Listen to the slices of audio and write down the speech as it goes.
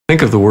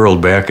Think of the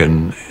world back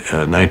in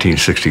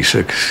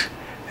 1966.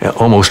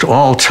 Almost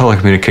all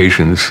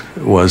telecommunications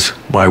was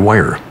by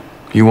wire.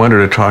 You wanted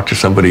to talk to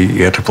somebody,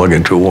 you had to plug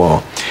into a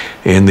wall.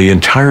 In the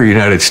entire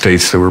United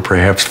States, there were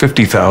perhaps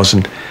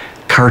 50,000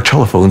 car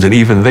telephones, and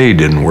even they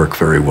didn't work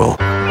very well.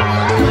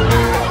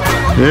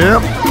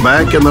 Yep,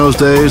 back in those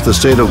days, the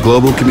state of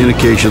global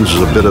communications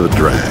was a bit of a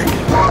drag.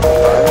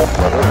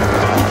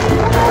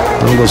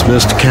 All those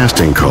missed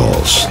casting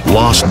calls,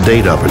 lost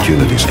date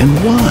opportunities, and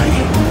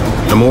why?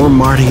 The more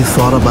Marty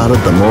thought about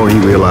it, the more he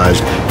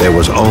realized there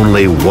was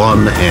only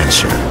one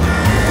answer.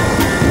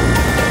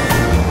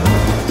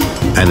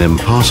 An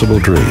impossible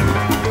dream.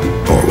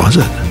 Or was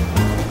it?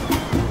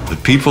 The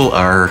people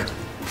are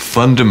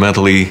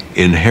fundamentally,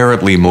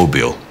 inherently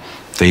mobile.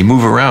 They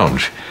move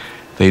around.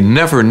 They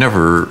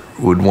never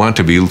would want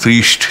to be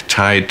leashed,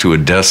 tied to a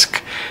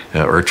desk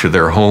or to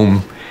their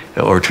home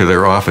or to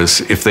their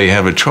office if they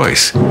have a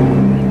choice.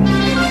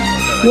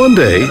 One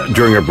day,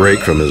 during a break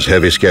from his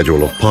heavy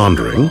schedule of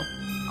pondering,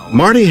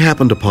 Marty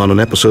happened upon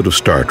an episode of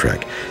Star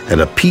Trek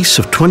and a piece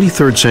of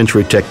 23rd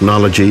century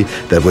technology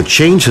that would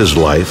change his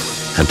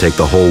life and take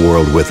the whole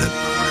world with it.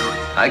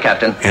 Hi,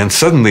 Captain. And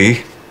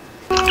suddenly,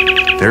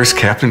 there's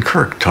Captain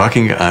Kirk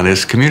talking on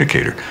his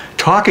communicator.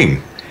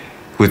 Talking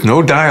with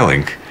no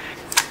dialing.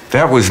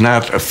 That was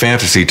not a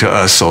fantasy to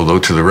us, although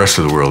to the rest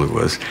of the world it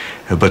was.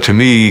 But to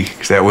me,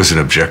 that was an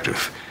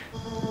objective.